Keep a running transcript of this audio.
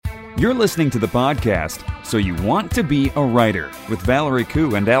You're listening to the podcast, So You Want to Be a Writer, with Valerie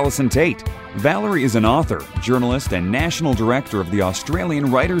Khoo and Allison Tate. Valerie is an author, journalist, and national director of the Australian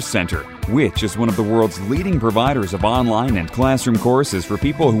Writers' Centre, which is one of the world's leading providers of online and classroom courses for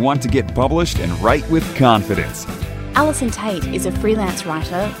people who want to get published and write with confidence. Allison Tate is a freelance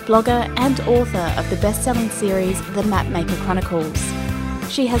writer, blogger, and author of the best-selling series The Mapmaker Chronicles.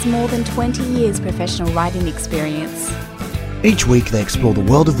 She has more than 20 years professional writing experience. Each week they explore the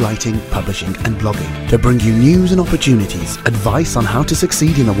world of writing, publishing and blogging to bring you news and opportunities, advice on how to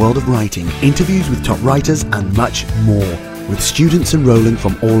succeed in the world of writing, interviews with top writers and much more. With students enrolling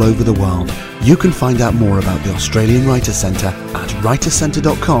from all over the world, you can find out more about the Australian Writers' Centre at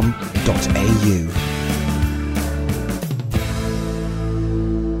writerscentre.com.au.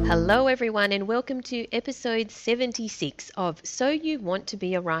 Hello everyone and welcome to episode 76 of So You Want to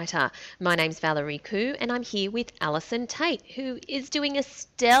Be a Writer. My name's Valerie Khoo and I'm here with Allison Tate, who is doing a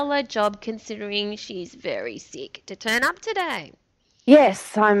stellar job considering she's very sick to turn up today.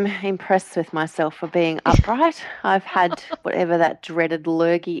 Yes, I'm impressed with myself for being upright. I've had whatever that dreaded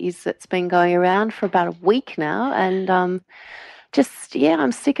lurgy is that's been going around for about a week now, and I'm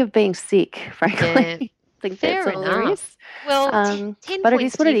sick of being sick, frankly. Yeah. I think Fair that's all there enough. is. Well, 10 but it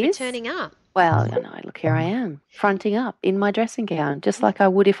points is what to it you is. for turning up. Well, look, here I am, fronting up in my dressing gown, just like I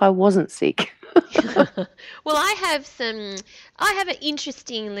would if I wasn't sick. Well, I have an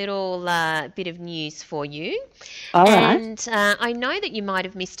interesting little bit of news for you. All right. And I know that you might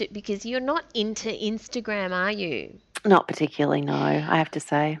have missed it because you're not into Instagram, are you? Not particularly, no, I have to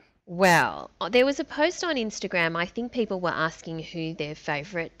say. Well, there was a post on Instagram. I think people were asking who their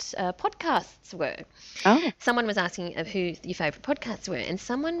favourite podcasts were. Oh. Someone was asking who your favourite podcasts were, and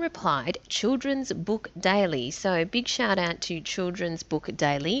someone replied, Children's Book Daily. So big shout out to Children's Book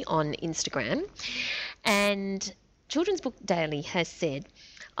Daily on Instagram. And Children's Book Daily has said,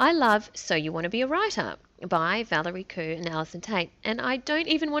 I love So You Want to Be a Writer by Valerie Khoo and Allison Tate. And I don't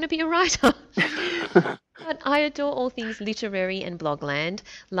even want to be a writer. But I adore all things literary and blogland,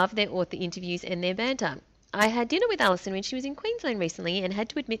 love their author interviews and their banter. I had dinner with Alison when she was in Queensland recently and had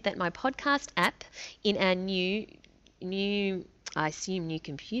to admit that my podcast app in our new I assume new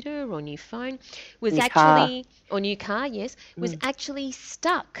computer or new phone was New actually, or new car, yes, was actually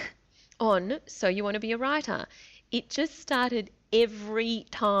stuck on So You Want to Be a Writer. It just started every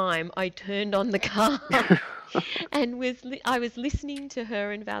time I turned on the car and I was listening to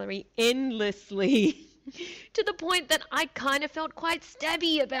her and Valerie endlessly. To the point that I kind of felt quite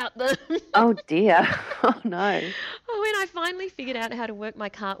stabby about them. Oh, dear. Oh, no. When I finally figured out how to work my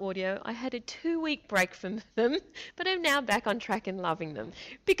car audio, I had a 2-week break from them, but I'm now back on track and loving them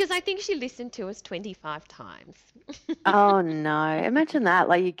because I think she listened to us 25 times. Oh, no. Imagine that.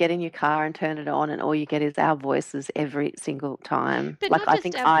 Like, you get in your car and turn it on and all you get is our voices every single time. But like, not I just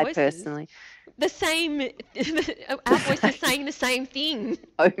think our I voices. personally... The same, our voices saying the same thing.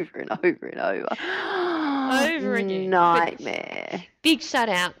 Over and over and over. Over again. Nightmare. But big shout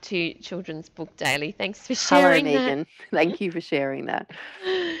out to Children's Book Daily. Thanks for Hello, sharing that. Megan. Thank you for sharing that.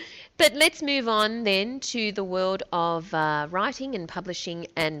 But let's move on then to the world of writing and publishing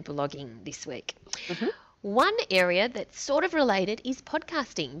and blogging this week. Mm-hmm. One area that's sort of related is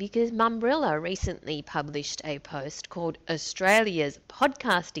podcasting because Mumbrella recently published a post called Australia's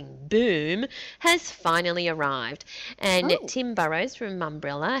Podcasting Boom has finally arrived. And Tim Burrows from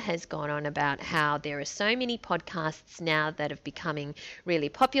Mumbrella has gone on about how there are so many podcasts now that are becoming really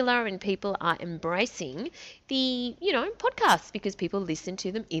popular and people are embracing the, podcasts because people listen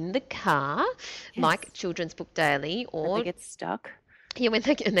to them in the car, like Children's Book Daily or... They get stuck. Yeah, when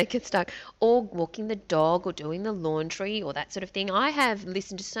they get stuck, or walking the dog, or doing the laundry, or that sort of thing. I have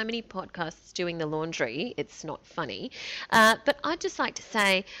listened to so many podcasts doing the laundry; it's not funny. But I'd just like to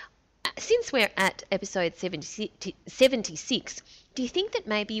say, since we're at episode 76, do you think that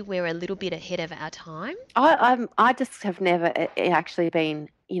maybe we're a little bit ahead of our time? I just have never actually been,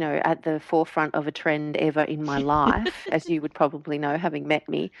 at the forefront of a trend ever in my life, as you would probably know, having met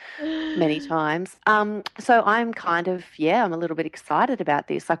me many times. So I'm kind of, I'm a little bit excited about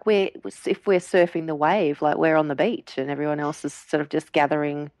this. Like if we're surfing the wave, like we're on the beach and everyone else is sort of just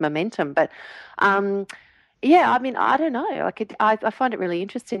gathering momentum. But I mean, I don't know. Like I find it really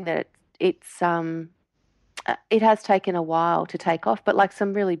interesting that it has taken a while to take off, but like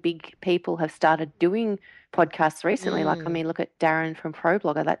some really big people have started doing podcasts recently. Like, I mean, look at Darren from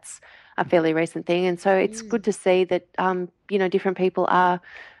ProBlogger. That's a fairly recent thing. And so it's good to see that, different people are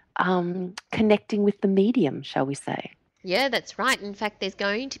connecting with the medium, shall we say. Yeah, that's right. In fact, there's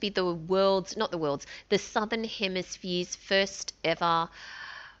going to be the Southern Hemisphere's first ever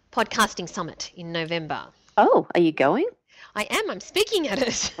podcasting summit in November. Oh, are you going? I am. I'm speaking at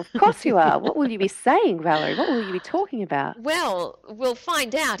it. Of course you are. What will you be saying, Valerie? What will you be talking about? Well, we'll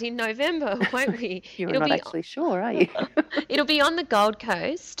find out in November, won't we? You're not actually sure, are you? It'll be on the Gold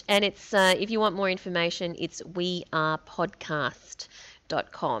Coast, and it's if you want more information, it's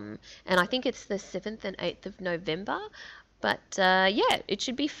wearepodcast.com, and I think it's the 7th and 8th of November. But yeah, it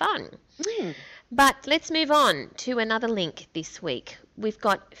should be fun. But let's move on to another link this week. We've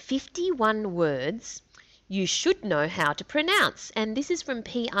got 51 words you should know how to pronounce, and this is from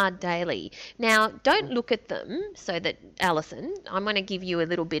PR Daily. Now, don't look at them so that, Alison, I'm going to give you a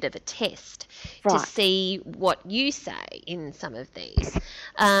little bit of a test to see what you say in some of these.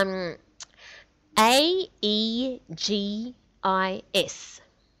 AEGIS.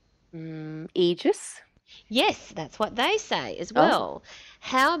 Aegis? Yes, that's what they say as well.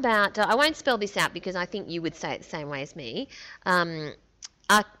 How about, I won't spell this out because I think you would say it the same way as me,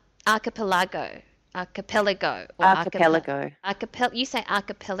 archipelago. Archipelago. Archipelago. You say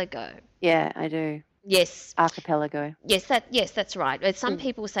archipelago. Yeah, I do. Yes. Archipelago. Yes, that's right. Some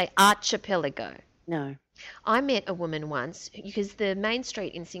people say archipelago. No. I met a woman once because the main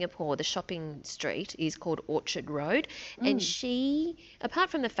street in Singapore, the shopping street, is called Orchard Road. And she, apart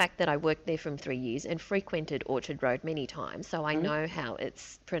from the fact that I worked there for 3 years and frequented Orchard Road many times, so I know how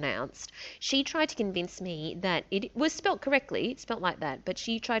it's pronounced, she tried to convince me that it was spelt correctly, it's spelt like that, but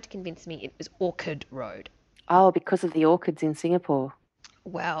she tried to convince me it was Orchard Road. Oh, because of the orchids in Singapore.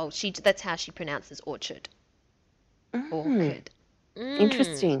 Well, that's how she pronounces orchard. Orchid.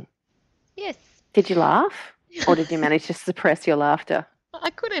 Interesting. Yes. Did you laugh? Or did you manage to suppress your laughter? I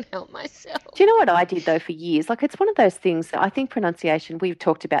couldn't help myself. Do you know what I did, though, for years? Like, it's one of those things, I think pronunciation, we've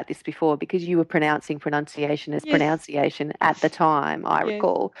talked about this before because you were pronouncing pronunciation as pronunciation at the time, I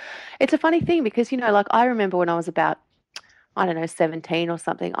recall. It's a funny thing because, like, I remember when I was about, 17 or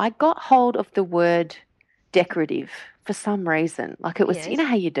something, I got hold of the word decorative for some reason. Like, it was, you know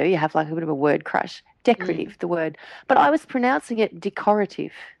how you do? You have, like, a bit of a word crush. Decorative, the word. But I was pronouncing it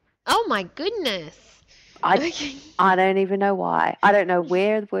decorative. Oh, my goodness. I don't even know why. I don't know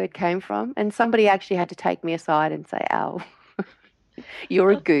where the word came from. And somebody actually had to take me aside and say, "Al,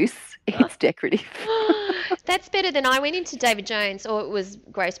 you're a goose. It's decorative." That's better than I went into David Jones, or it was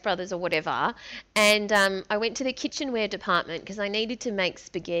Grace Brothers or whatever, and I went to the kitchenware department because I needed to make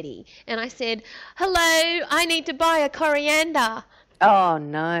spaghetti. And I said, "Hello, I need to buy a coriander." Oh,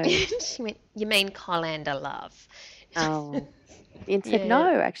 no. She went, "You mean colander, love?" Oh. And said,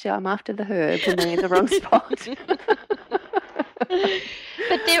 "No, actually, I'm after the herbs and they're in the wrong spot."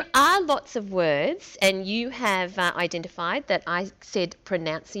 But there are lots of words, and you have identified that I said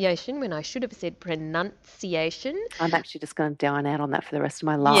pronunciation when I should have said pronunciation. I'm actually just going to dine out on that for the rest of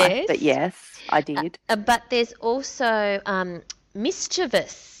my life. Yes. But yes, I did. But there's also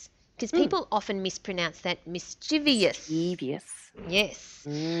mischievous, because people often mispronounce that mischievous. Mischievous. Yes.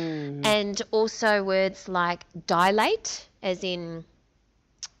 And also words like dilate, as in,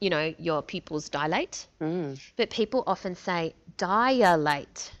 your pupils dilate. But people often say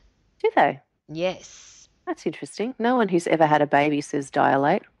dilate. Do they? Yes. That's interesting. No one who's ever had a baby says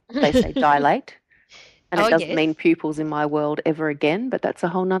dilate. They say dilate. And it doesn't mean pupils in my world ever again, but that's a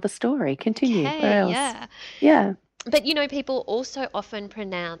whole nother story. Continue. Okay, Where else? yeah. Yeah. But, people also often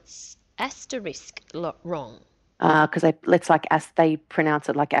pronounce asterisk wrong. Because they pronounce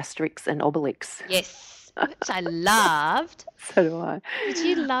it like Asterix and Obelix. Yes, which I loved. So do I. Did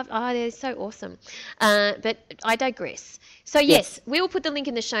you love? Oh, they're so awesome. But I digress. So yes, we will put the link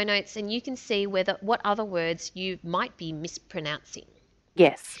in the show notes, and you can see what other words you might be mispronouncing.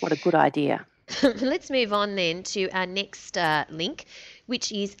 Yes, what a good idea. Let's move on then to our next link,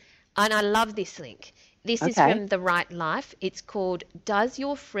 which is, and I love this link. This is from The Right Life. It's called, "Does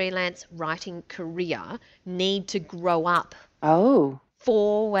Your Freelance Writing Career Need to Grow Up? Oh.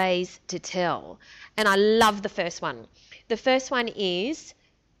 4 Ways to Tell." And I love the first one. The first one is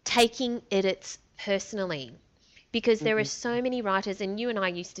taking edits personally. Because there are so many writers, and you and I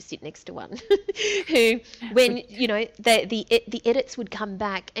used to sit next to one, who, when, the edits would come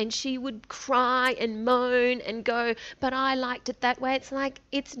back and she would cry and moan and go, "But I liked it that way." It's like,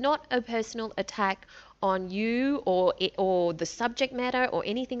 it's not a personal attack on you or the subject matter or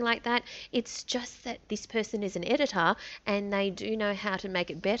anything like that. It's just that this person is an editor and they do know how to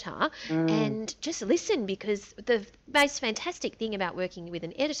make it better. And just listen, because the most fantastic thing about working with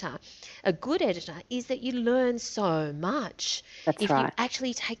an editor, a good editor, is that you learn so much. That's if right. you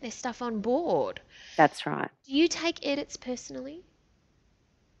actually take their stuff on board. That's right. Do you take edits personally?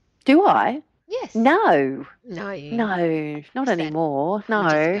 Do I? Yes. No. No. No, not anymore. No. You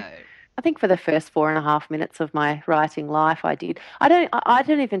just go. I think for the first 4.5 minutes of my writing life, I did. I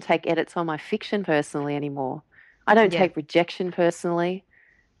don't even take edits on my fiction personally anymore. I don't Yeah. take rejection personally.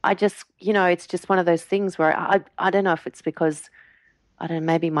 I just, it's just one of those things where I don't know if it's because, I don't know,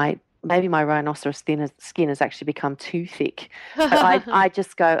 maybe my rhinoceros skin has actually become too thick. But I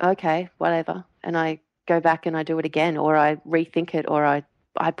just go, okay, whatever. And I go back and I do it again, or I rethink it, or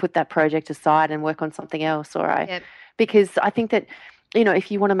I put that project aside and work on something else, Yep. because I think that, if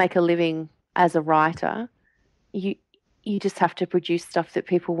you want to make a living as a writer, you just have to produce stuff that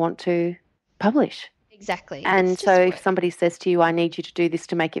people want to publish. Exactly. And It's so just if work. somebody says to you, I need you to do this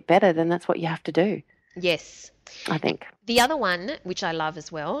to make it better, then that's what you have to do, Yes. I think. The other one, which I love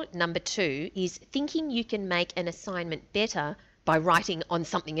as well, number 2, is thinking you can make an assignment better by writing on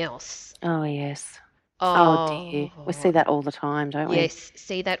something else. Oh, yes. Oh, dear. We see that all the time, don't we? Yes,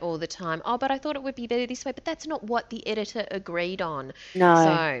 see that all the time. Oh, but I thought it would be better this way, but that's not what the editor agreed on. No.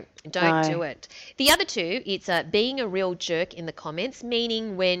 So don't No. do it. The other two, it's being a real jerk in the comments,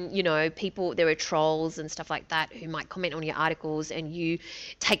 meaning when, people, there are trolls and stuff like that who might comment on your articles and you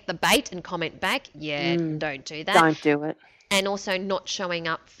take the bait and comment back. Yeah, don't do that. Don't do it. And also not showing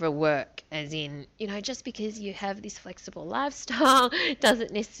up for work, as in, just because you have this flexible lifestyle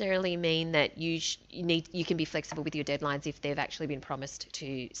doesn't necessarily mean that you can be flexible with your deadlines if they've actually been promised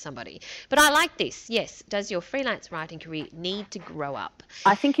to somebody. But I like this. Yes. Does your freelance writing career need to grow up?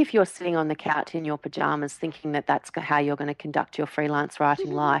 I think if you're sitting on the couch in your pajamas thinking that that's how you're going to conduct your freelance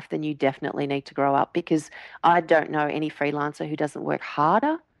writing life, then you definitely need to grow up, because I don't know any freelancer who doesn't work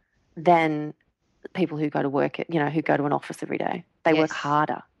harder than people who go to work who go to an office every day. They work Yes.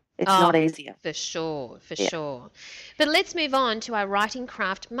 harder. It's not easier. For sure, Yeah. sure. But let's move on to our writing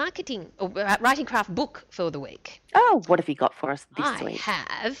craft writing craft book for the week. Oh, what have you got for us this I week?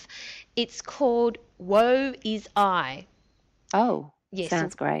 have. It's called Woe Is I. Oh, Yes.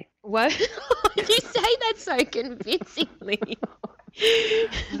 sounds great. Woe. You say that so convincingly.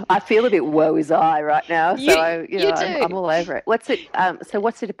 I feel a bit woe is I right now, so I'm do. all over it. What's it? So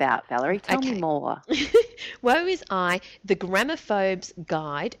what's it about, Valerie? Tell me Okay. more. Woe Is I, the Gramophobe's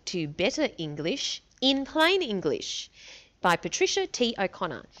Guide to Better English in Plain English by Patricia T.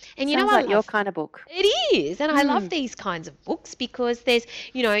 O'Connor. And Sounds I like your love kind of book. it is, and I love these kinds of books because there's,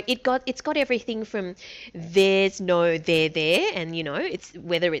 it's got everything from there's no there, and it's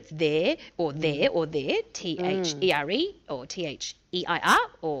whether it's there or there, THERE or THEIR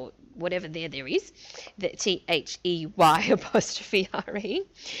or whatever there is, the THEY apostrophe RE.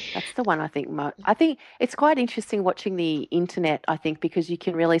 That's the one I think. I think it's quite interesting watching the internet, I think, because you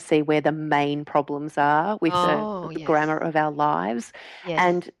can really see where the main problems are with the yes. grammar of our lives. Yes.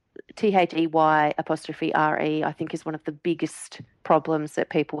 And THEY apostrophe RE, I think, is one of the biggest problems that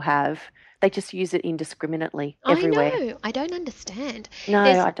people have. They just use it indiscriminately everywhere. I know. I don't understand. No,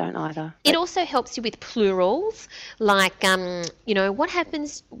 There's- I don't either. It also helps you with plurals, like, what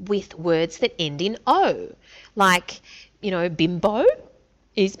happens with words that end in O? Like, bimbo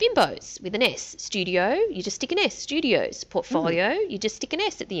is bimbos with an S. Studio, you just stick an S, studios. Portfolio, you just stick an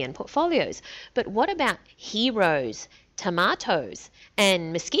S at the end, portfolios. But what about heroes, tomatoes,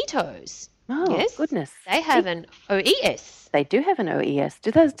 and mosquitoes? Oh, Yes, goodness. They have an OES. They do have an OES.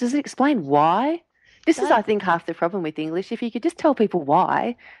 Does it explain why? This is, Does- I think, half the problem with English. If you could just tell people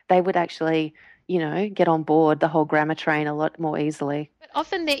why, they would actually, get on board the whole grammar train a lot more easily. But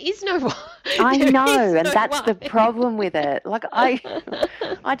often there is no why. I There know, is and no that's the why. problem with it. Like I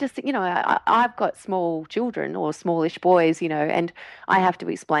just, I've got small children or smallish boys, and I have to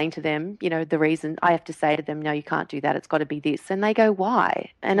explain to them, the reason. I have to say to them, no, you can't do that. It's got to be this, and they go,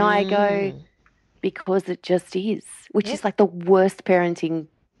 why? And I go, because it just is, which is like the worst parenting,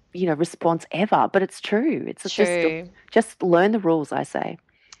 response ever. But it's true. It's True. just learn the rules, I say,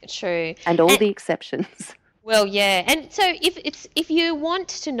 True. and all the exceptions. Well, yeah, and so if you want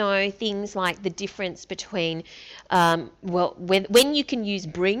to know things like the difference between, when you can use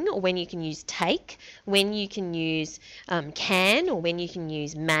bring or when you can use take, when you can use can or when you can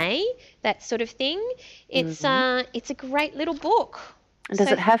use may, that sort of thing, it's a great little book. And does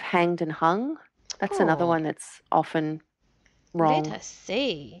So- it have hanged and hung? That's another Oh. one that's often wrong. Let us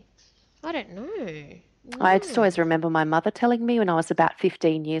see. I don't know. I just always remember my mother telling me when I was about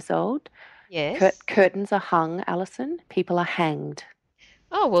 15 years old, Yes. curtains are hung, Alison, people are hanged.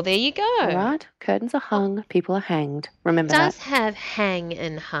 Oh, well, there you go. All right? Curtains are hung, people are hanged. Remember Does that? have hang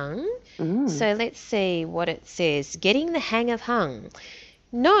and hung. Mm. So let's see what it says. Getting the hang of hung.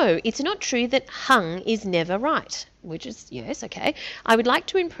 No, it's not true that hung is never right. Which is, yes, okay. I would like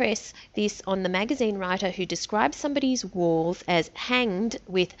to impress this on the magazine writer who describes somebody's walls as hanged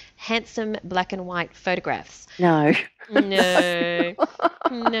with handsome black and white photographs. No. No.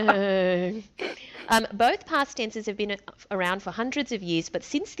 No. Both past tenses have been around for hundreds of years, but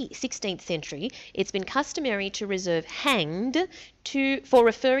since the 16th century, it's been customary to reserve hanged for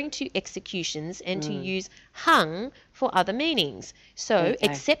referring to executions and to use hung for other meanings. So,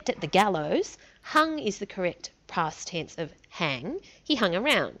 except at the gallows, hung is the correct past tense of hang. He hung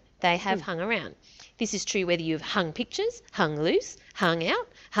around. They have hung around. This is true whether you've hung pictures, hung loose, hung out,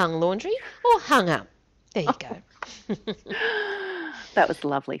 hung laundry, or hung up. There you go. That was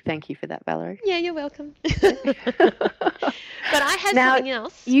lovely. Thank you for that, Valerie. Yeah, you're welcome. But I have something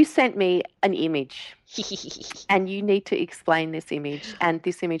else. You sent me an image and you need to explain this image, and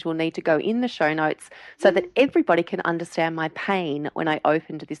this image will need to go in the show notes so that everybody can understand my pain when I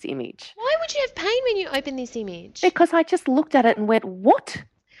opened this image. Why would you have pain when you open this image? Because I just looked at it and went, what?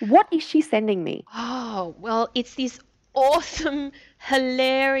 What is she sending me? Oh, well, it's this awesome,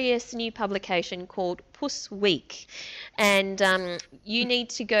 hilarious new publication called Puss Week. And you need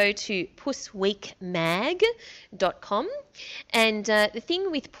to go to pussweekmag.com. And the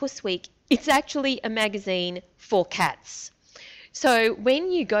thing with Puss Week, it's actually a magazine for cats. So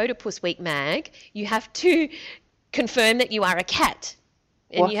when you go to Puss Week Mag, you have to confirm that you are a cat.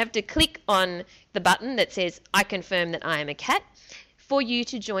 And you have to click on the button that says, I confirm that I am a cat, for you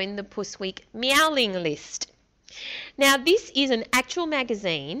to join the Puss Week Meowling list. Now, this is an actual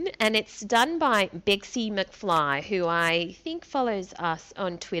magazine, and it's done by Bexy McFly, who I think follows us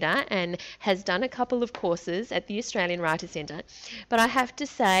on Twitter and has done a couple of courses at the Australian Writers Centre. But I have to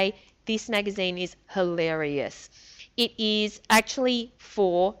say, this magazine is hilarious. It is actually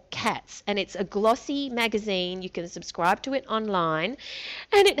for cats, and it's a glossy magazine. You can subscribe to it online,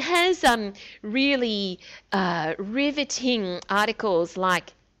 and it has really riveting articles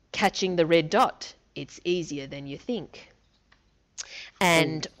like Catching the Red Dot. It's easier than you think.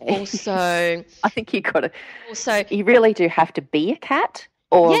 And also, I think you really do have to be a cat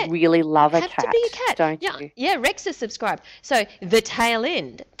or really love a cat. Have to be a cat, don't you? Yeah, Rex is subscribed. So the tail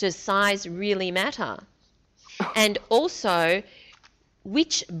end, does size really matter? And also,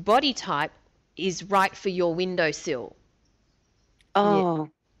 which body type is right for your windowsill? Oh.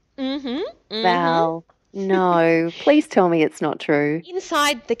 Val, no. Please tell me it's not true.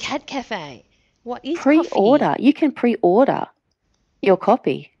 Inside the Cat Cafe. What is pre-order? Coffee? You can pre-order your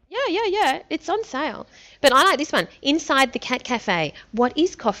copy. Yeah. It's on sale. But I like this one. Inside the Cat Cafe. What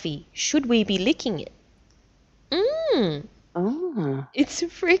is coffee? Should we be licking it? Oh. It's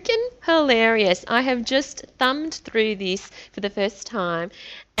freaking hilarious. I have just thumbed through this for the first time,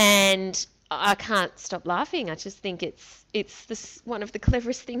 and I can't stop laughing. I just think it's one of the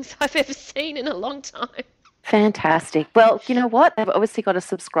cleverest things I've ever seen in a long time. Fantastic. Well, you know what? They've obviously got a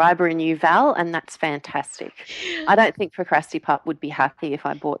subscriber in you, Val, and that's fantastic. I don't think Procrastipup would be happy if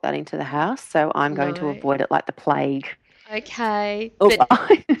I brought that into the house, so I'm going to avoid it like the plague. Okay. But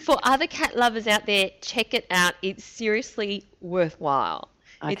for other cat lovers out there, check it out. It's seriously worthwhile.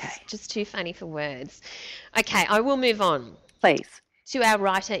 Okay. It's just too funny for words. Okay, I will move on. Please. To our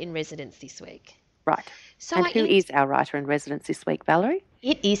writer in residence this week. Right. So and who is our writer in residence this week, Valerie?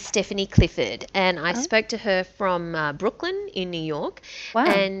 It is Stephanie Clifford, and I spoke to her from Brooklyn in New York. Wow.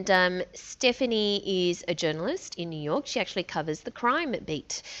 And Stephanie is a journalist in New York. She actually covers the crime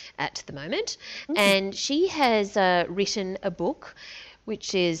beat at the moment. And she has written a book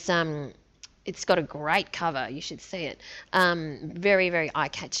which is it's got a great cover. You should see it. Very, very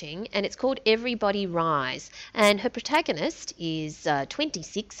eye-catching. And it's called Everybody Rise. And her protagonist is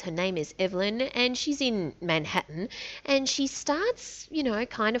 26. Her name is Evelyn, and she's in Manhattan. And she starts,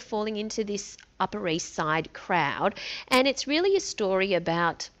 kind of falling into this Upper East Side crowd. And it's really a story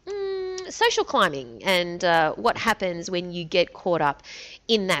about social climbing and what happens when you get caught up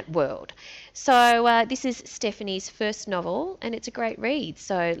in that world. So this is Stephanie's first novel, and it's a great read.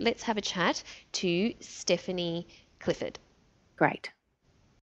 So let's have a chat to Stephanie Clifford. Great.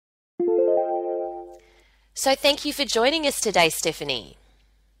 So thank you for joining us today, Stephanie.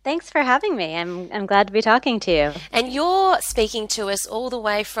 Thanks for having me. I'm glad to be talking to you. And you're speaking to us all the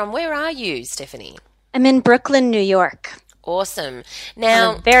way from, where are you, Stephanie? I'm in Brooklyn, New York. Awesome.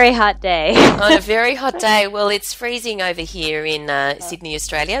 Now, on a very hot day. On a very hot day. Well, it's freezing over here in Sydney,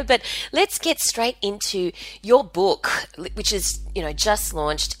 Australia. But let's get straight into your book, which is, just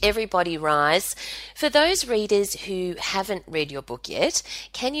launched, Everybody Rise. For those readers who haven't read your book yet,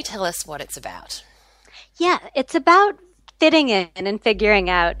 can you tell us what it's about? Yeah, it's about fitting in and figuring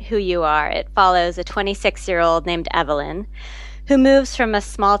out who you are. It follows a 26-year-old named Evelyn, who moves from a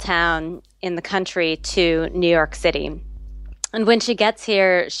small town in the country to New York City. And when she gets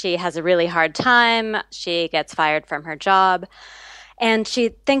here, she has a really hard time. She gets fired from her job. And she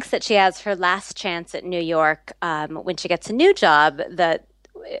thinks that she has her last chance at New York when she gets a new job, that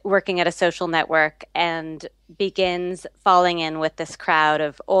working at a social network, and begins falling in with this crowd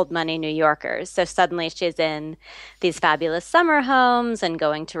of old money New Yorkers. So suddenly she's in these fabulous summer homes and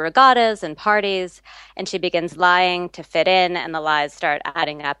going to regattas and parties, and she begins lying to fit in, and the lies start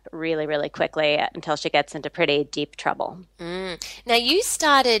adding up really, really quickly until she gets into pretty deep trouble. Now, you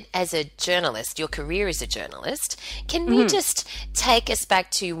started as a journalist, your career as a journalist. Can we just take us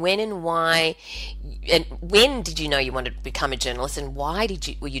back to when and why, and when did you know you wanted to become a journalist, and why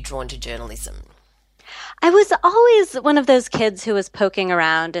were you drawn to journalism? I was always one of those kids who was poking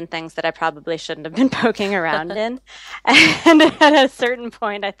around in things that I probably shouldn't have been poking around in. And at a certain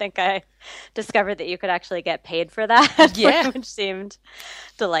point, I think I discovered that you could actually get paid for that, which seemed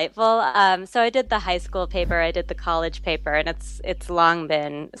delightful. So I did the high school paper, I did the college paper, and it's long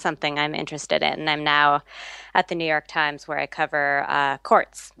been something I'm interested in. And I'm now at the New York Times, where I cover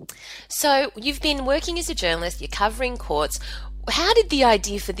courts. So you've been working as a journalist, you're covering courts. How did the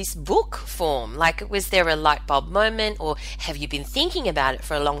idea for this book form? Like, was there a light bulb moment, or have you been thinking about it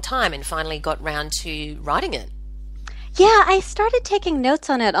for a long time and finally got round to writing it? Yeah, I started taking notes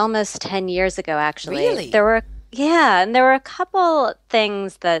on it almost 10 years ago, actually. Really? There were a couple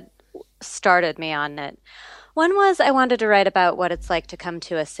things that started me on it. One was I wanted to write about what it's like to come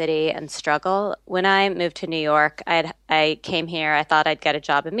to a city and struggle. When I moved to New York, I came here, I thought I'd get a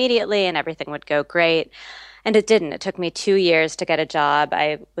job immediately and everything would go great. And it didn't. It took me 2 years to get a job.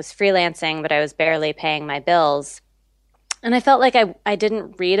 I was freelancing, but I was barely paying my bills. And I felt like I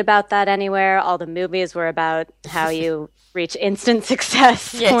didn't read about that anywhere. All the movies were about how you reach instant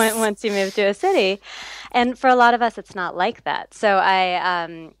success once you move to a city. And for a lot of us, it's not like that. So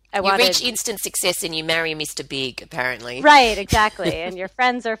you reach instant success and you marry Mr. Big, apparently. Right, exactly. And your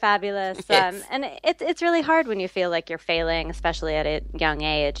friends are fabulous. Yes. And it's really hard when you feel like you're failing, especially at a young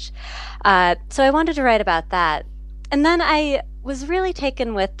age. So I wanted to write about that. And then I was really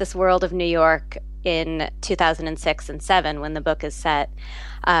taken with this world of New York in 2006 and 2007 when the book is set.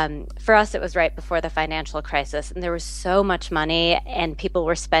 For us, it was right before the financial crisis, and there was so much money, and people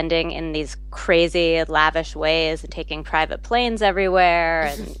were spending in these crazy, lavish ways and taking private planes everywhere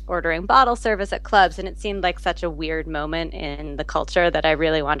and ordering bottle service at clubs, and it seemed like such a weird moment in the culture that I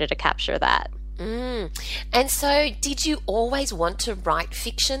really wanted to capture that. And so did you always want to write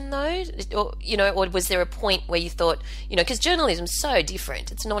fiction, though? Or was there a point where you thought, because journalism's so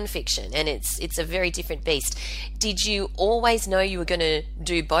different, it's non-fiction and it's a very different beast. Did you always know you were going to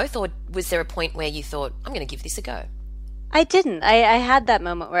do both, or was there a point where you thought, I'm going to give this a go? I didn't. I had that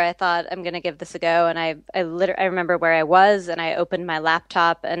moment where I thought, I'm going to give this a go, and I remember where I was, and I opened my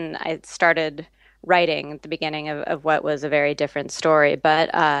laptop and I started writing at the beginning of what was a very different story. But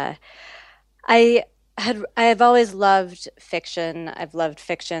I've always loved fiction. I've loved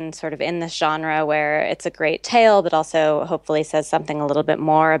fiction sort of in this genre where it's a great tale, but also hopefully says something a little bit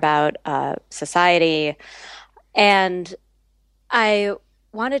more about society. And I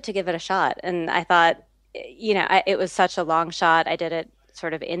wanted to give it a shot. And I thought, it was such a long shot. I did it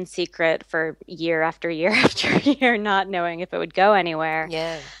sort of in secret for year after year after year, not knowing if it would go anywhere.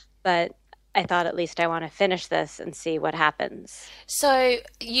 Yeah. But I thought, at least I want to finish this and see what happens. So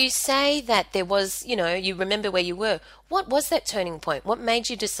you say that there was, you remember where you were. What was that turning point? What made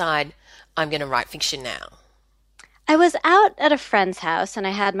you decide, I'm going to write fiction now? I was out at a friend's house, and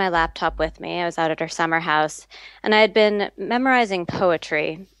I had my laptop with me. I was out at her summer house, and I had been memorizing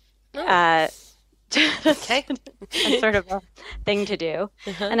poetry. Oh. Okay. Sort of a thing to do.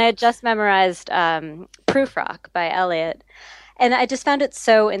 And I had just memorized Prufrock by Eliot. And I just found it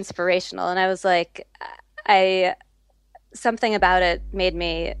so inspirational. And I was like, something about it made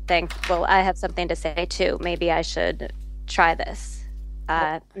me think, well, I have something to say too. Maybe I should try this.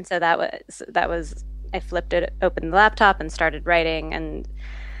 And so that was, I flipped it, opened the laptop and started writing. And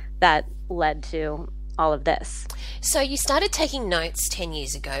that led to all of this. So you started taking notes 10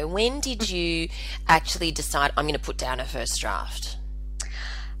 years ago. When did you actually decide, I'm going to put down a first draft?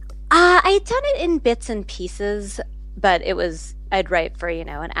 I'd done it in bits and pieces. But I'd write for,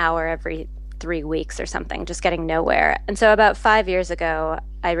 an hour every 3 weeks or something, just getting nowhere. And so about 5 years ago,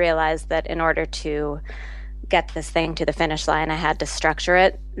 I realized that in order to get this thing to the finish line, I had to structure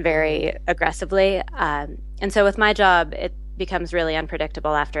it very aggressively. And so with my job, it becomes really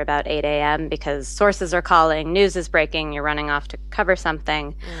unpredictable after about 8 a.m. because sources are calling, news is breaking, you're running off to cover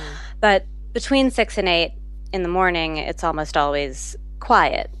something. But between 6 and 8 in the morning, it's almost always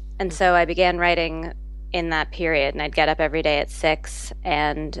quiet. And so I began writing in that period, and I'd get up every day at 6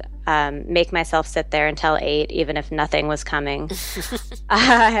 and make myself sit there until 8, even if nothing was coming.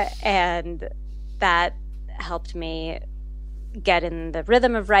 And that helped me get in the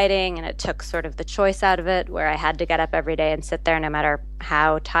rhythm of writing, and it took sort of the choice out of it, where I had to get up every day and sit there no matter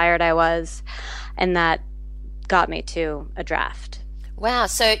how tired I was. And that got me to a draft. Wow,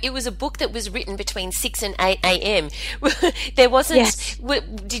 so it was a book that was written between 6 and 8 a.m. There wasn't... Yes.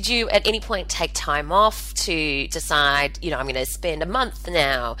 Did you at any point take time off to decide, I'm going to spend a month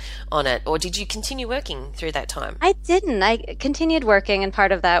now on it, or did you continue working through that time? I didn't. I continued working, and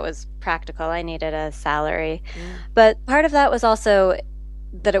part of that was practical. I needed a salary. But part of that was also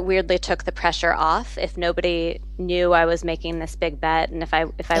that it weirdly took the pressure off. If nobody knew I was making this big bet, and if I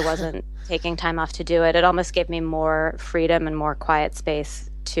wasn't taking time off to do it, it almost gave me more freedom and more quiet space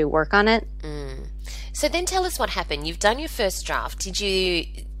to work on it. So then tell us what happened. You've done your first draft. Did you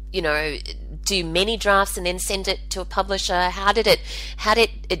do many drafts and then send it to a publisher? How did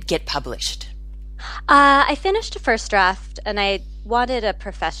it get published? I finished a first draft, and I wanted a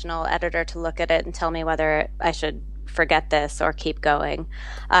professional editor to look at it and tell me whether I should forget this or keep going.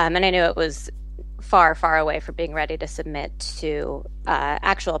 And I knew it was far, far away from being ready to submit to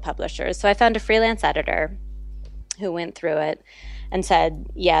actual publishers. So I found a freelance editor who went through it and said,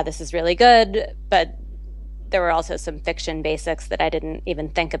 yeah, this is really good, but there were also some fiction basics that I didn't even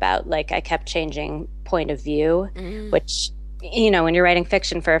think about. Like, I kept changing point of view, which, when you're writing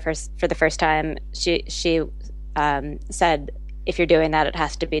fiction for the first time, she said, if you're doing that, it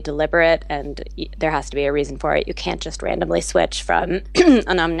has to be deliberate, and there has to be a reason for it. You can't just randomly switch from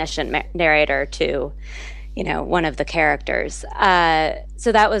an omniscient narrator to, one of the characters.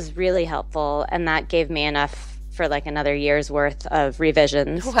 So that was really helpful, and that gave me enough for like another year's worth of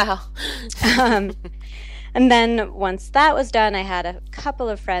revisions. Wow. And then once that was done, I had a couple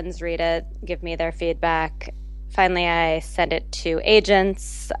of friends read it, give me their feedback. Finally, I sent it to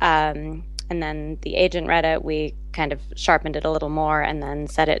agents, and then the agent read it. We kind of sharpened it a little more, and then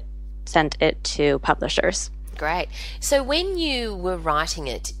sent it to publishers. Great. So when you were writing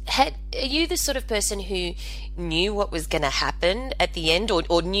it, are you the sort of person who knew what was going to happen at the end,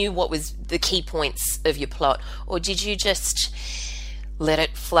 or knew what was the key points of your plot, or did you just let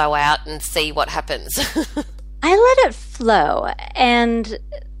it flow out and see what happens? I let it flow, and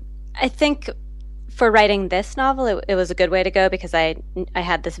I think for writing this novel, it was a good way to go, because I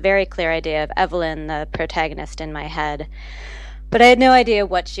had this very clear idea of Evelyn, the protagonist, in my head. But I had no idea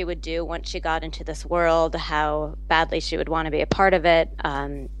what she would do once she got into this world, how badly she would want to be a part of it,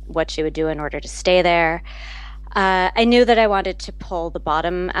 what she would do in order to stay there. I knew that I wanted to pull the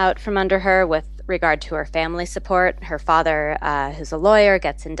bottom out from under her with regard to her family support. Her father, who's a lawyer,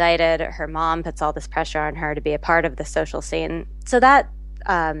 gets indicted. Her mom puts all this pressure on her to be a part of the social scene. So that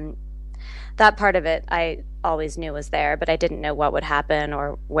part of it I always knew was there, but I didn't know what would happen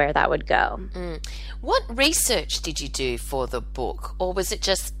or where that would go. What research did you do for the book, or was it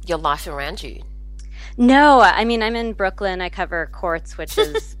just your life around you? No, I mean, I'm in Brooklyn. I cover courts, which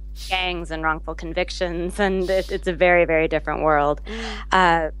is gangs and wrongful convictions, and it's a very, very different world.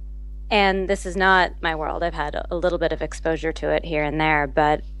 And this is not my world. I've had a little bit of exposure to it here and there,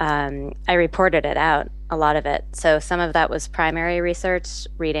 but I reported it out, a lot of it. So some of that was primary research,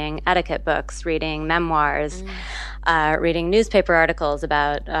 reading etiquette books, reading memoirs, reading newspaper articles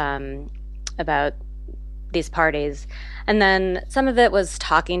about these parties. And then some of it was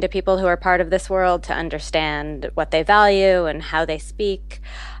talking to people who are part of this world to understand what they value and how they speak.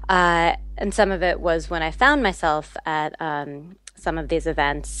 And some of it was when I found myself at some of these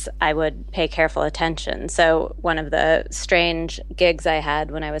events, I would pay careful attention. So one of the strange gigs I had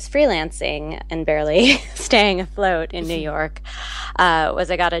when I was freelancing and barely staying afloat in New York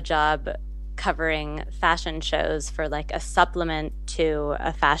was I got a job covering fashion shows for like a supplement to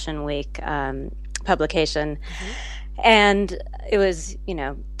a Fashion Week publication. And it was,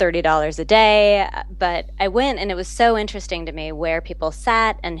 $30 a day. But I went, and it was so interesting to me where people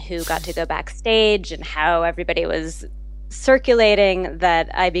sat and who got to go backstage and how everybody was circulating, that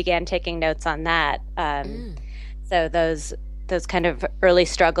I began taking notes on that. So those kind of early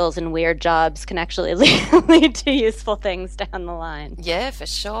struggles and weird jobs can actually lead to useful things down the line. Yeah, for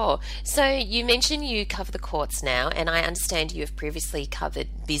sure. So you mentioned you cover the courts now, and I understand you have previously covered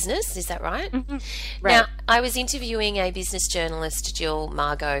business. Is that right? Right. Now, I was interviewing a business journalist, Jill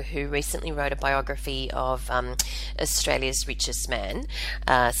Margot, who recently wrote a biography of Australia's richest man,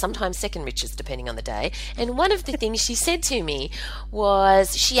 sometimes second richest depending on the day. And one of the things she said to me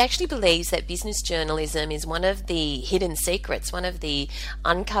was she actually believes that business journalism is one of the hidden secrets, one of the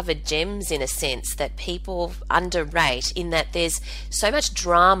uncovered gems, in a sense, that people underrate, in that there's so much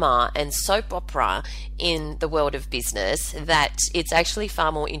drama and soap opera in the world of business that it's actually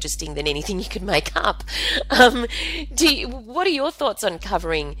far more interesting than anything you could make up. What are your thoughts on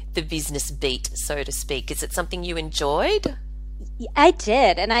covering the business beat, so to speak? Is it something you enjoyed? I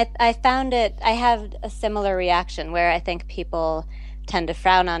did, and I found it, I have a similar reaction where I think people tend to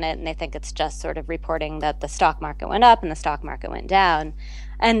frown on it and they think it's just sort of reporting that the stock market went up and the stock market went down.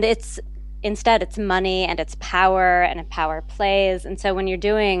 And instead it's money and it's power, and power plays. And so when you're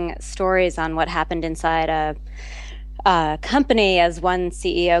doing stories on what happened inside a company as one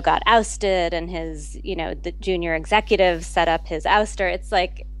CEO got ousted and his, the junior executive set up his ouster, it's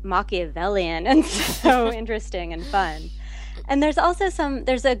like Machiavellian and so interesting and fun. And there's also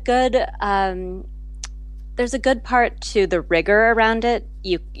there's a good part to the rigor around it.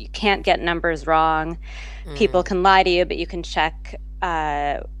 You can't get numbers wrong. People can lie to you, but you can check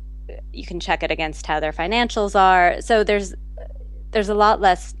it against how their financials are. So there's a lot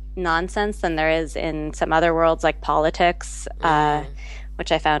less nonsense than there is in some other worlds like politics,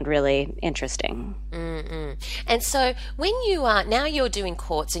 which I found really interesting. Mm-mm. And so when you are now, you're doing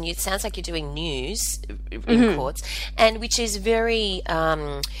courts, and it sounds like you're doing news in courts, and which is very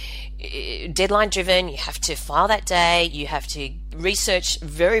deadline driven. You have to file that day. You have to research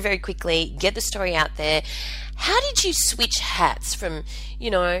very, very quickly, get the story out there. How did you switch hats from,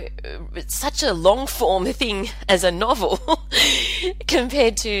 such a long form thing as a novel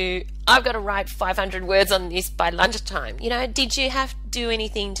compared to, I've got to write 500 words on this by lunchtime? Did you have to do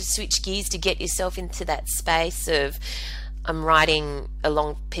anything to switch gears to get yourself into that space of, I'm writing a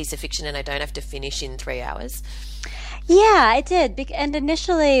long piece of fiction and I don't have to finish in 3 hours? Yeah, I did. And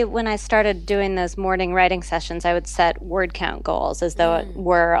initially, when I started doing those morning writing sessions, I would set word count goals as though it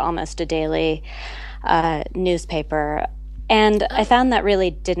were almost a daily newspaper. And I found that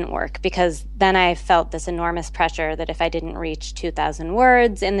really didn't work, because then I felt this enormous pressure that if I didn't reach 2,000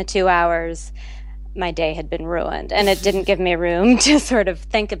 words in the 2 hours, my day had been ruined. And it didn't give me room to sort of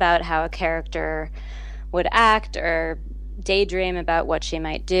think about how a character would act or daydream about what she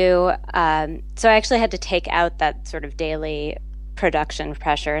might do. So I actually had to take out that sort of daily production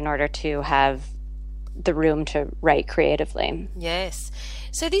pressure in order to have the room to write creatively. Yes.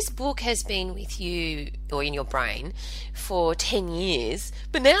 So this book has been with you, or in your brain, for 10 years,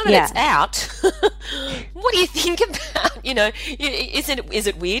 but now that it's out, what do you think about, is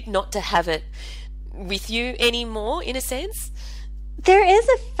it weird not to have it with you anymore, in a sense? There is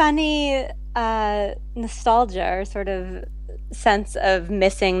a funny nostalgia or sort of sense of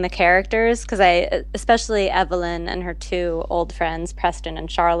missing the characters, because especially Evelyn and her two old friends, Preston and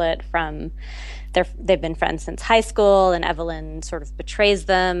Charlotte, they've been friends since high school, and Evelyn sort of betrays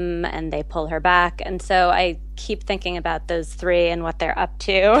them and they pull her back. And so I keep thinking about those three and what they're up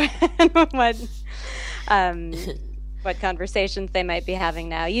to and what conversations they might be having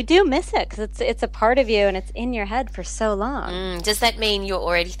now. You do miss it because it's a part of you and it's in your head for so long. Does that mean you're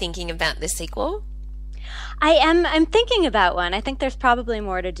already thinking about the sequel? I'm thinking about one. I think there's probably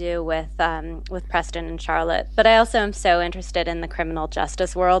more to do with Preston and Charlotte, but I also am so interested in the criminal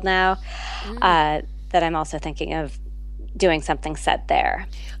justice world now that I'm also thinking of doing something set there.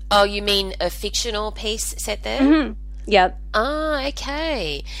 Oh, you mean a fictional piece set there? Mm-hmm. Yep. Ah,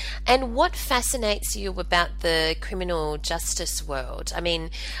 okay. And what fascinates you about the criminal justice world? I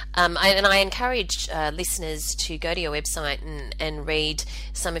mean, I encourage listeners to go to your website and read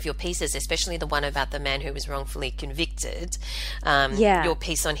some of your pieces, especially the one about the man who was wrongfully convicted, your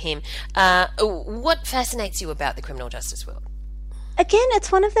piece on him. What fascinates you about the criminal justice world? Again,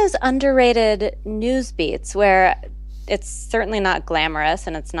 it's one of those underrated news beats where it's certainly not glamorous,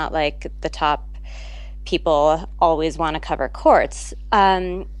 and it's not like the top people always want to cover courts.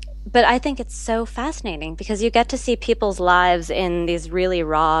 But I think it's so fascinating because you get to see people's lives in these really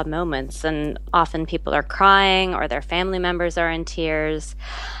raw moments, and often people are crying or their family members are in tears.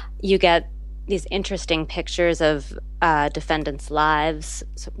 You get these interesting pictures of defendants' lives,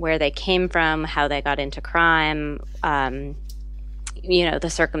 where they came from, how they got into crime, the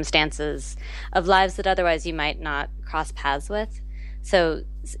circumstances of lives that otherwise you might not cross paths with. So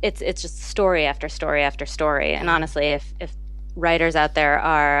it's just story after story after story. And honestly, if writers out there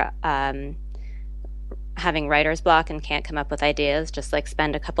are having writer's block and can't come up with ideas, just like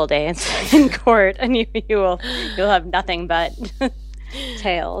spend a couple days in court and you'll have nothing but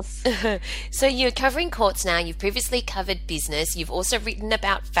tales. So you're covering courts now. You've previously covered business. You've also written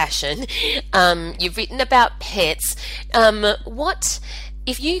about fashion. You've written about pets. What,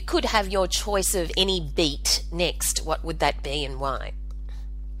 if you could have your choice of any beat next, what would that be and why?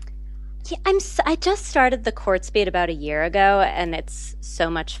 Yeah, I just started the courts beat about a year ago, and it's so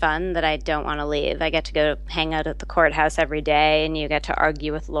much fun that I don't want to leave. I get to go hang out at the courthouse every day, and you get to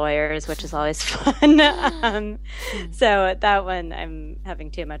argue with lawyers, which is always fun. So that one, I'm having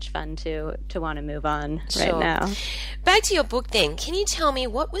too much fun to want to move on right now. Back to your book then. Can you tell me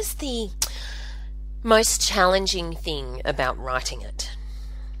what was the most challenging thing about writing it?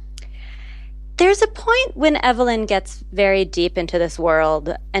 There's a point when Evelyn gets very deep into this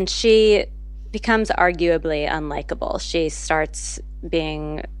world and she becomes arguably unlikable. She starts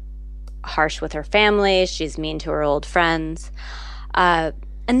being harsh with her family. She's mean to her old friends. And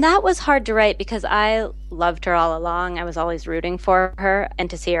that was hard to write because I loved her all along. I was always rooting for her. And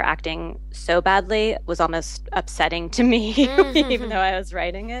to see her acting so badly was almost upsetting to me, even though I was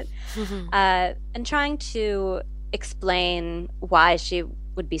writing it. And trying to explain why she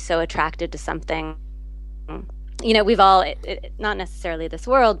would be so attracted to something. You know, we've all, not necessarily this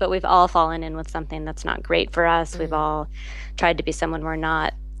world, but we've all fallen in with something that's not great for us. We've all tried to be someone we're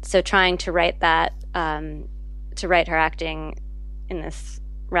not. So trying to write that, to write her acting in this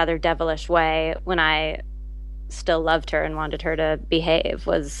rather devilish way when I still loved her and wanted her to behave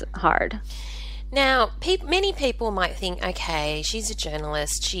was hard. Now, many people might think, okay, she's a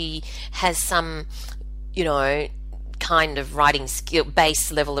journalist. She has some, you know, kind of writing skill,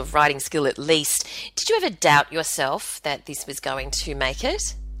 base level of writing skill at least. Did you ever doubt yourself that this was going to make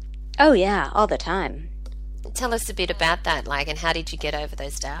it? Oh yeah, all the time. Tell us a bit about that, and how did you get over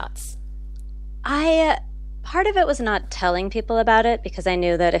those doubts? Part of it was not telling people about it because I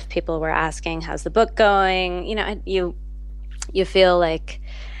knew that if people were asking, how's the book going? You know, you feel like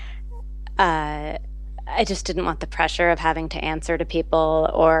I just didn't want the pressure of having to answer to people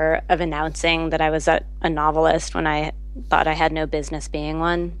or of announcing that I was a novelist when I thought I had no business being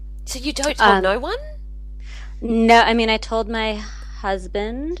one. So you don't tell no one? No, I mean, I told my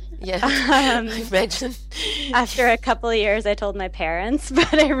husband. Yeah, I imagine. After a couple of years, I told my parents,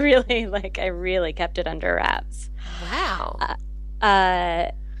 but I really kept it under wraps. Wow.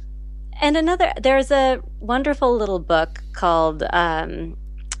 And there's a wonderful little book called,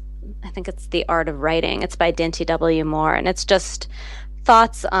 I think it's The Art of Writing. It's by Dinty W. Moore, and it's just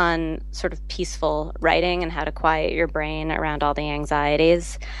thoughts on sort of peaceful writing and how to quiet your brain around all the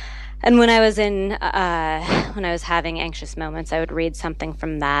anxieties. And when I was having anxious moments, I would read something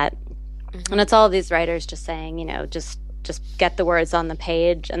from that. And it's all of these writers just saying, you know, just get the words on the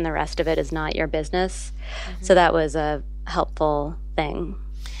page and the rest of it is not your business. So that was a helpful thing.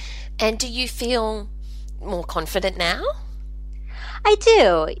 And do you feel more confident now? I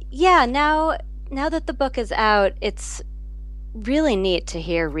do. Yeah, now that the book is out, it's really neat to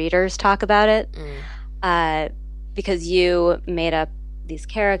hear readers talk about it because you made up these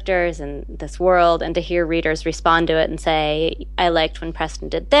characters and this world, and to hear readers respond to it and say, I liked when Preston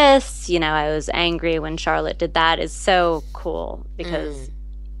did this, you know, I was angry when Charlotte did that, is so cool because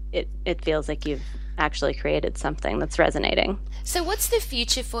it feels like you've actually created something that's resonating. So what's the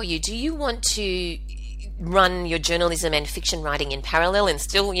future for you? Do you want to run your journalism and fiction writing in parallel and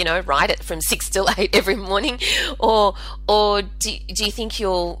still, you know, write it from 6 till 8 every morning? Or do you think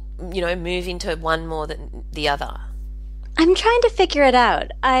you'll, you know, move into one more than the other? I'm trying to figure it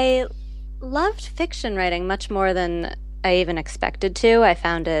out. I loved fiction writing much more than I even expected to. I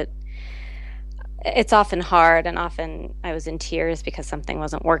found it's often hard, and often I was in tears because something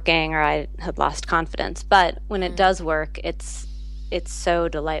wasn't working or I had lost confidence. But when it does work, it's so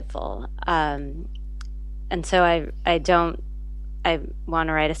delightful. And so I want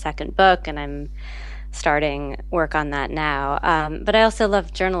to write a second book, and I'm starting work on that now. But I also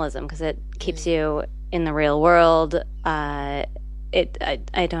love journalism because it keeps you in the real world. I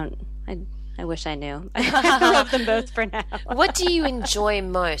wish I knew. I love them both for now. What do you enjoy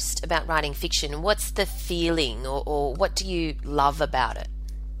most about writing fiction? What's the feeling, or what do you love about it?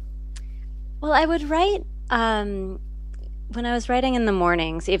 Well, I would write when I was writing in the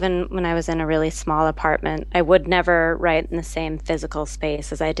mornings, even when I was in a really small apartment. I would never write in the same physical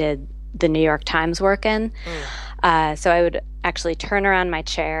space as I did the New York Times work in. So I would actually turn around my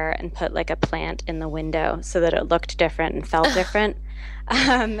chair and put like a plant in the window so that it looked different and felt different.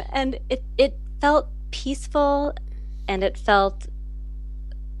 And it felt peaceful, and it felt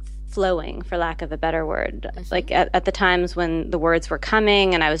flowing, for lack of a better word. Like at the times when the words were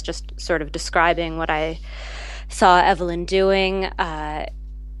coming and I was just sort of describing what I saw Evelyn doing,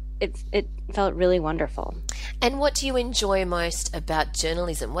 it felt really wonderful. And what do you enjoy most about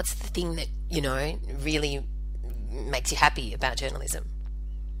journalism? What's the thing that, really makes you happy about journalism?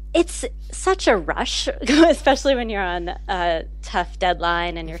 It's such a rush, especially when you're on a tough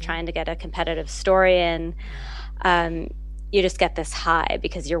deadline and you're trying to get a competitive story in. You just get this high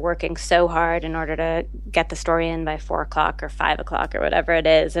because you're working so hard in order to get the story in by 4 o'clock or 5 o'clock or whatever it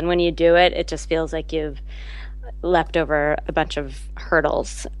is. And when you do it, it just feels like you've leapt over a bunch of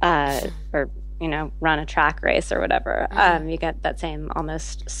hurdles or, run a track race or whatever. You get that same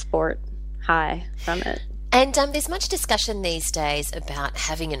almost sport high from it. And there's much discussion these days about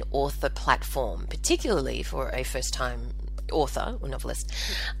having an author platform, particularly for a first-time author or novelist.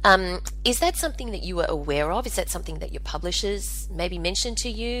 Is that something that you were aware of? Is that something that your publishers maybe mentioned to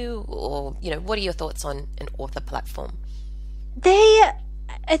you? Or, what are your thoughts on an author platform?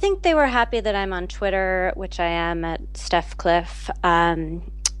 I think they were happy that I'm on Twitter, which I am at Steph Cliff, and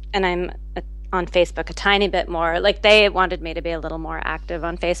I'm on Facebook a tiny bit more. Like, they wanted me to be a little more active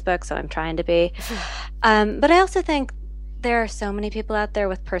on Facebook, so I'm trying to be. But I also think there are so many people out there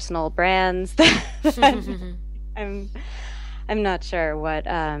with personal brands that I'm not sure what.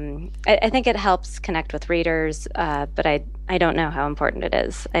 I think it helps connect with readers, but I don't know how important it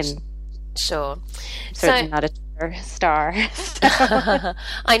is. I'm sure. Certainly not a Twitter star.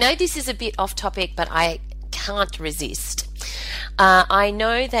 I know this is a bit off topic, but I can't resist. I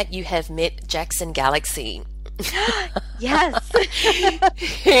know that you have met Jackson Galaxy. Yes.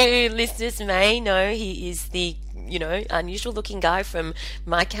 Who listeners may know, he is the unusual looking guy from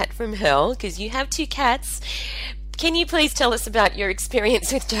My Cat from Hell, because you have 2 cats. Can you please tell us about your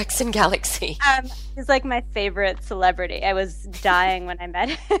experience with Jackson Galaxy? He's like my favorite celebrity. I was dying when I met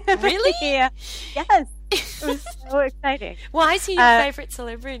him. Really? Yes. It was so exciting. Why is he your favorite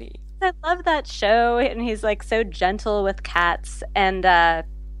celebrity? I love that show, and he's like so gentle with cats. And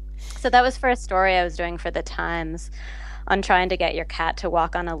so that was for a story I was doing for the Times on trying to get your cat to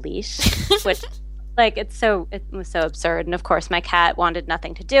walk on a leash, which it was so absurd. And of course my cat wanted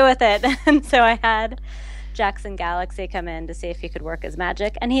nothing to do with it. And so I had Jackson Galaxy come in to see if he could work his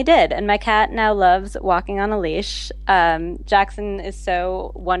magic, and he did. And my cat now loves walking on a leash. Jackson is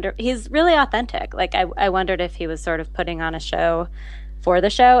so he's really authentic. Like, I wondered if he was sort of putting on a show for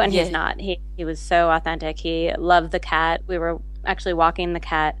the show, and he's not. He was so authentic. He loved the cat. We were actually walking the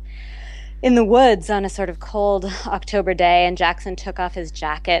cat in the woods on a sort of cold October day, and Jackson took off his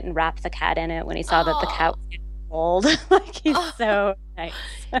jacket and wrapped the cat in it when he saw that the cat was getting cold. Like, he's so nice.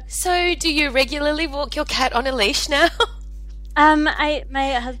 So do you regularly walk your cat on a leash now?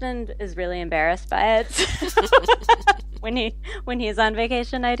 My husband is really embarrassed by it. When he's on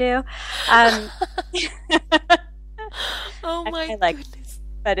vacation, I do. Oh my goodness.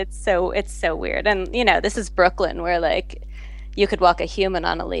 But it's so weird. And this is Brooklyn, where like you could walk a human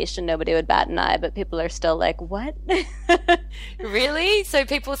on a leash and nobody would bat an eye, but people are still like, what? Really? So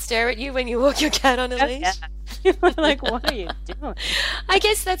people stare at you when you walk your cat on a leash? Yeah. People are like, what are you doing? I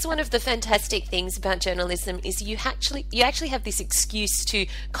guess that's one of the fantastic things about journalism is you actually have this excuse to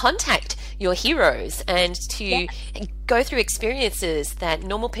contact your heroes and to go through experiences that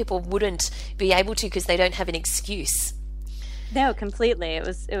normal people wouldn't be able to because they don't have an excuse. No, completely. It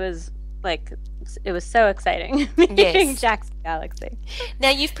was so exciting meeting Jackson Galaxy. Now,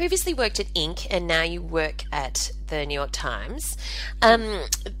 you've previously worked at Inc. and now you work at the New York Times. And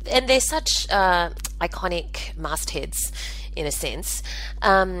they're such iconic mastheads in a sense.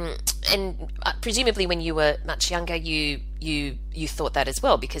 And presumably when you were much younger, you thought that as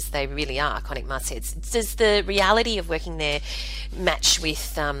well because they really are iconic mastheads. Does the reality of working there match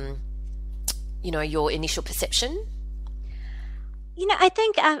with, your initial perception? I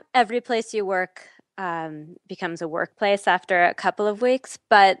think every place you work becomes a workplace after a couple of weeks,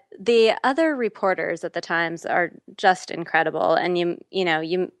 but the other reporters at the Times are just incredible. And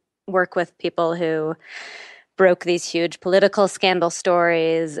you work with people who broke these huge political scandal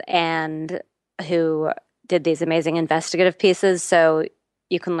stories and who did these amazing investigative pieces. So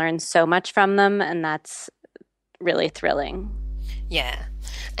you can learn so much from them, and that's really thrilling. Yeah.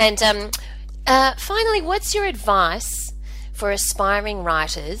 And finally, what's your advice for aspiring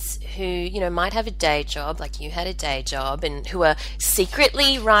writers who, might have a day job, like you had a day job, and who are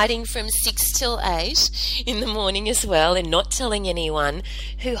secretly writing from 6 till 8 in the morning as well and not telling anyone,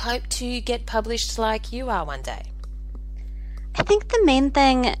 who hope to get published like you are one day? I think the main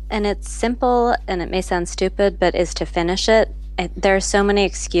thing, and it's simple and it may sound stupid, but is to finish it. There are so many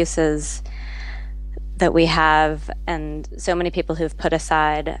excuses that we have and so many people who've put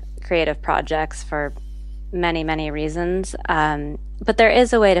aside creative projects for many, many reasons. But there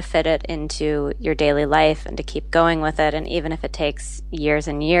is a way to fit it into your daily life and to keep going with it. And even if it takes years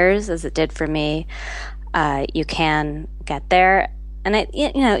and years, as it did for me, you can get there. And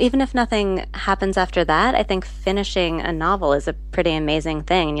even if nothing happens after that, I think finishing a novel is a pretty amazing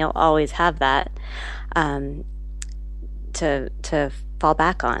thing, and you'll always have that to fall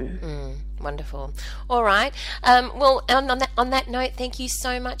back on. Wonderful. All right. Well, on that note, thank you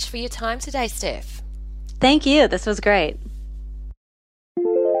so much for your time today, Steph. Thank you. This was great.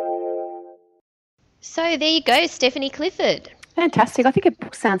 So there you go, Stephanie Clifford. Fantastic. I think her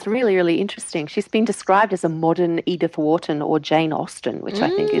book sounds really, really interesting. She's been described as a modern Edith Wharton or Jane Austen, which I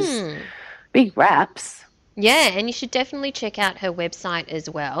think is big raps. Yeah, and you should definitely check out her website as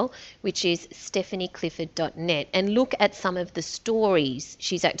well, which is stephanieclifford.net, and look at some of the stories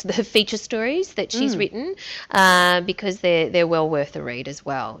the feature stories that she's written, because they're well worth a read as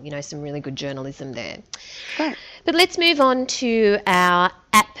well. Some really good journalism there. Great. But let's move on to our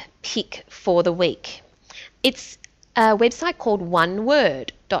app pick for the week. It's a website called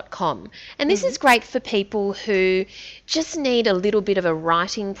oneword.com, and this is great for people who just need a little bit of a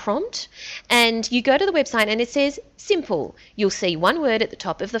writing prompt. And you go to the website and it says simple. You'll see one word at the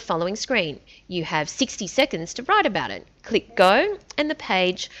top of the following screen. You have 60 seconds to write about it. Click go and the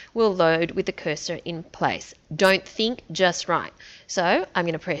page will load with the cursor in place. Don't think, just write. So I'm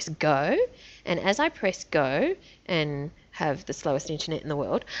going to press go, and as I press go and have the slowest internet in the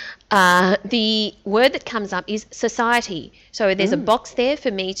world, the word that comes up is society. So there's a box there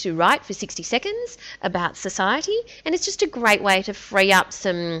for me to write for 60 seconds about society, and it's just a great way to free up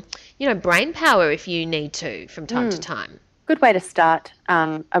some, brain power if you need to from time to time. Good way to start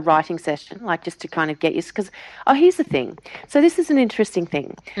a writing session, like just to kind of get used. Because, here's the thing. So this is an interesting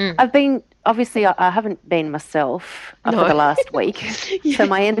thing. I haven't been myself for the last week, so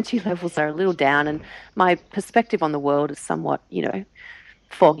my energy levels are a little down, and my perspective on the world is somewhat,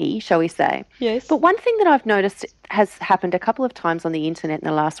 foggy, shall we say. Yes. But one thing that I've noticed has happened a couple of times on the internet in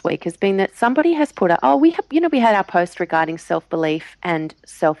the last week has been that somebody has put we had our post regarding self-belief and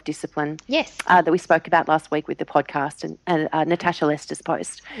self-discipline. Yes. That we spoke about last week with the podcast and Natasha Lester's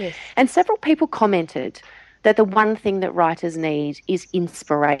post. Yes. And several people commented that the one thing that writers need is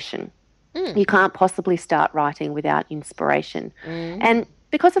inspiration. You can't possibly start writing without inspiration. And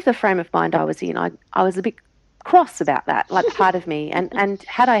because of the frame of mind I was in, I was a bit cross about that, like part of me. And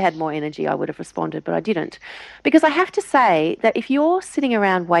had I had more energy, I would have responded, but I didn't. Because I have to say that if you're sitting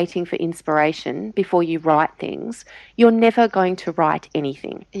around waiting for inspiration before you write things, you're never going to write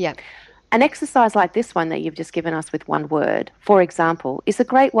anything. Yeah. An exercise like this one that you've just given us with one word, for example, is a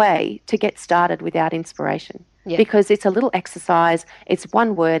great way to get started without inspiration. Yeah. Because it's a little exercise, it's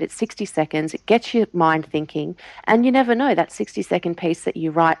one word, it's 60 seconds, it gets your mind thinking, and you never know, that 60-second piece that you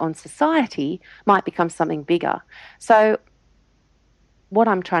write on society might become something bigger. So what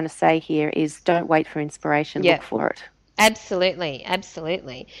I'm trying to say here is don't wait for inspiration, look for it. Absolutely,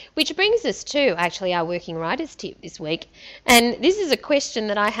 absolutely. Which brings us to actually our working writers tip this week. And this is a question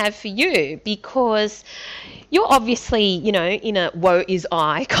that I have for you, because you're obviously, in a woe is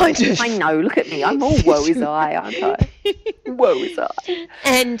I kind of... I know, look at me. I'm all woe is I, aren't I? Woe is I.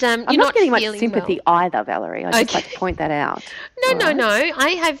 And I'm not getting much sympathy either, Valerie. I just like to point that out. No. I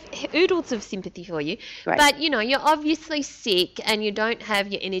have oodles of sympathy for you. Great. But, you're obviously sick and you don't have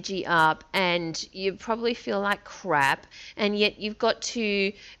your energy up and you probably feel like crap, and yet you've got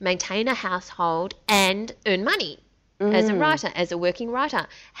to maintain a household and earn money as a writer, as a working writer.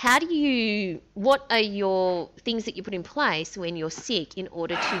 What are your things that you put in place when you're sick in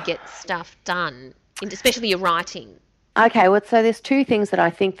order to get stuff done, especially your writing? Okay, well, so there's two things that I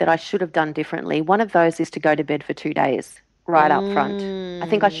think that I should have done differently. One of those is to go to bed for 2 days right up front. I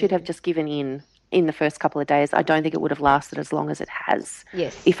think I should have just given in the first couple of days. I don't think it would have lasted as long as it has.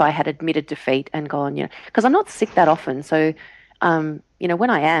 Yes. If I had admitted defeat and gone, because I'm not sick that often. So, when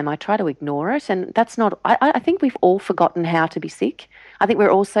I am, I try to ignore it. And that's not, I think we've all forgotten how to be sick. I think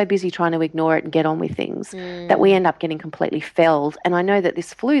we're all so busy trying to ignore it and get on with things that we end up getting completely felled. And I know that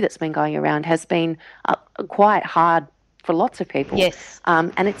this flu that's been going around has been quite hard for lots of people. Yes.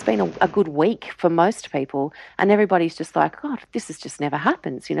 And it's been a good week for most people, and everybody's just like, God, this just never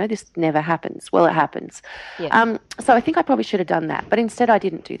happens, this never happens. Well, it happens. Yeah. So I think I probably should have done that, but instead I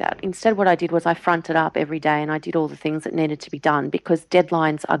didn't do that. Instead what I did was I fronted up every day and I did all the things that needed to be done, because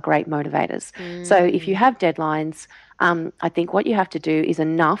deadlines are great motivators. So if you have deadlines, I think what you have to do is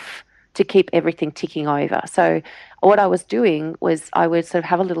enough to keep everything ticking over. So what I was doing was I would sort of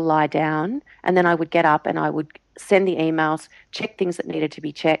have a little lie down, and then I would get up and I would send the emails, check things that needed to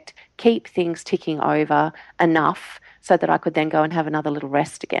be checked, keep things ticking over enough so that I could then go and have another little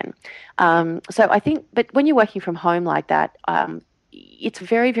rest again. So I think, but when you're working from home like that, it's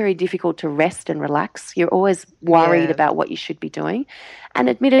very, very difficult to rest and relax. You're always worried about what you should be doing. And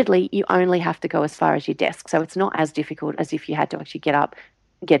admittedly, you only have to go as far as your desk. So it's not as difficult as if you had to actually get up,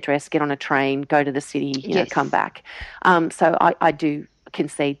 get dressed, get on a train, go to the city, you know, come back. So I do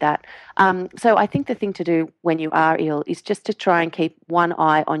concede that. So I think the thing to do when you are ill is just to try and keep one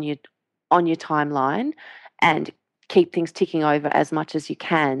eye on your timeline and keep things ticking over as much as you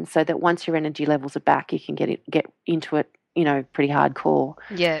can, so that once your energy levels are back, you can get into it, you know, pretty hardcore.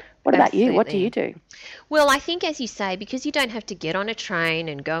 Yeah. What about you? What do you do? Well, I think, as you say, because you don't have to get on a train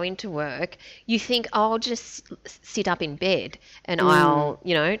and go into work, you think, I'll just sit up in bed and I'll,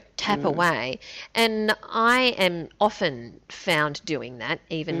 you know, tap away. And I am often found doing that,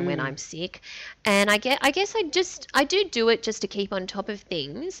 even when I'm sick. And I guess I do it just to keep on top of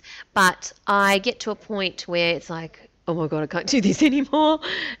things, but I get to a point where it's like, oh my God, I can't do this anymore.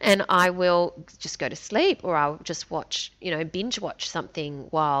 And I will just go to sleep, or I'll just watch, you know, binge watch something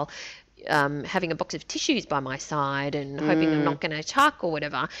while having a box of tissues by my side and hoping I'm not going to chuck or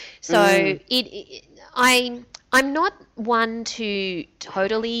whatever. So I'm not one to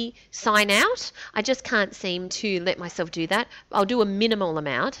totally sign out. I just can't seem to let myself do that. I'll do a minimal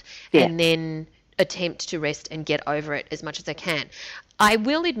amount and then attempt to rest and get over it as much as I can. I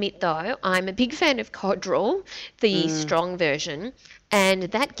will admit, though, I'm a big fan of Codral, the strong version, and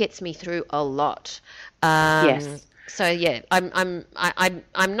that gets me through a lot. So yeah, I'm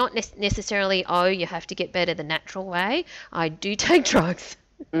not necessarily, you have to get better the natural way. I do take drugs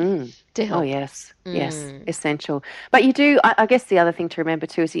to help. Oh yes, yes, essential. But you do. I guess the other thing to remember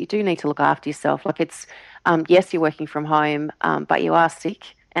too is that you do need to look after yourself. Like it's, yes, you're working from home, but you are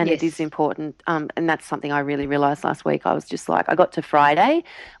sick. And it is important, and that's something I really realised last week. I was just like, I got to Friday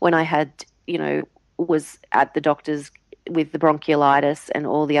when I had, you know, was at the doctor's with the bronchiolitis and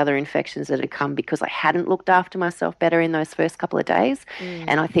all the other infections that had come because I hadn't looked after myself better in those first couple of days.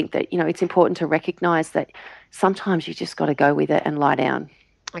 And I think that, you know, it's important to recognise that sometimes you just got to go with it and lie down.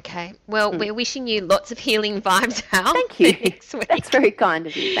 Okay. Well, we're wishing you lots of healing vibes, Al. Thank you. Next week. That's very kind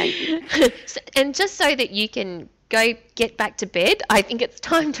of you. Thank you. And just so that you can go get back to bed, I think it's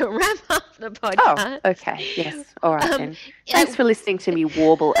time to wrap up the podcast. Oh, okay. Yes. All right then. Thanks for listening to me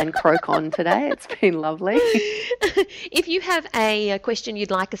warble and croak on today. It's been lovely. If you have a question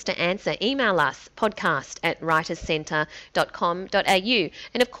you'd like us to answer, email us, podcast@writerscentre.com.au.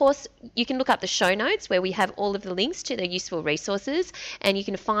 And of course, you can look up the show notes where we have all of the links to the useful resources, and you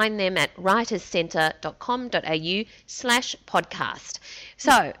can find them at writerscentre.com.au/podcast.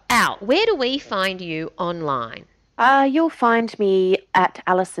 So, Al, where do we find you online? You'll find me at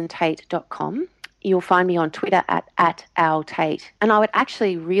alisontate.com. You'll find me on Twitter at @altate. And I would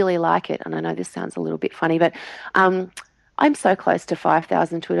actually really like it, and I know this sounds a little bit funny, but I'm so close to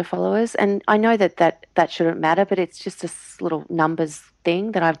 5,000 Twitter followers, and I know that shouldn't matter, but it's just this little numbers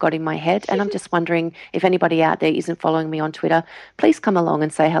thing that I've got in my head, and I'm just wondering if anybody out there isn't following me on Twitter, please come along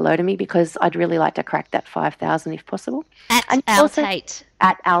and say hello to me, because I'd really like to crack that 5,000 if possible. At Altate.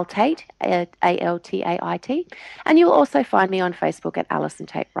 At Altate, Altait. And you'll also find me on Facebook at Alison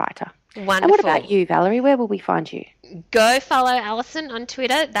Tate Writer. Wonderful. And what about you, Valerie? Where will we find you? Go follow Alison on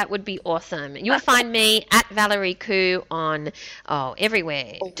Twitter. That would be awesome. You'll find me at Valerie Khoo on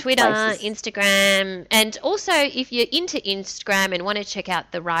everywhere. Twitter, places. Instagram. And also, if you're into Instagram and want to check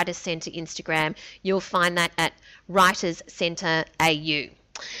out the Writers Centre Instagram, you'll find that at Writers Centre AU.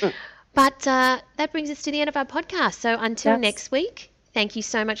 But that brings us to the end of our podcast. So until next week, thank you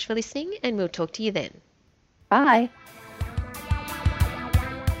so much for listening, and we'll talk to you then. Bye.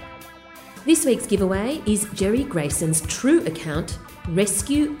 This week's giveaway is Jerry Grayson's true account,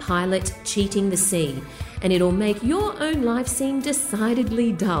 Rescue Pilot Cheating the Sea, and it'll make your own life seem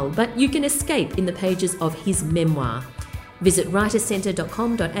decidedly dull, but you can escape in the pages of his memoir. Visit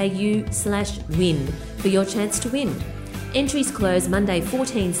writerscentre.com.au/win for your chance to win. Entries close Monday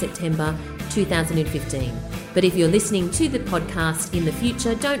 14 September 2015. But if you're listening to the podcast in the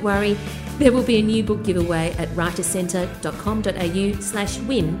future, don't worry, there will be a new book giveaway at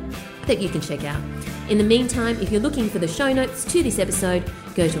writerscentre.com.au/win that you can check out. In the meantime, if you're looking for the show notes to this episode,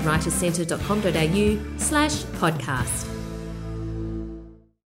 go to writerscentre.com.au/podcast.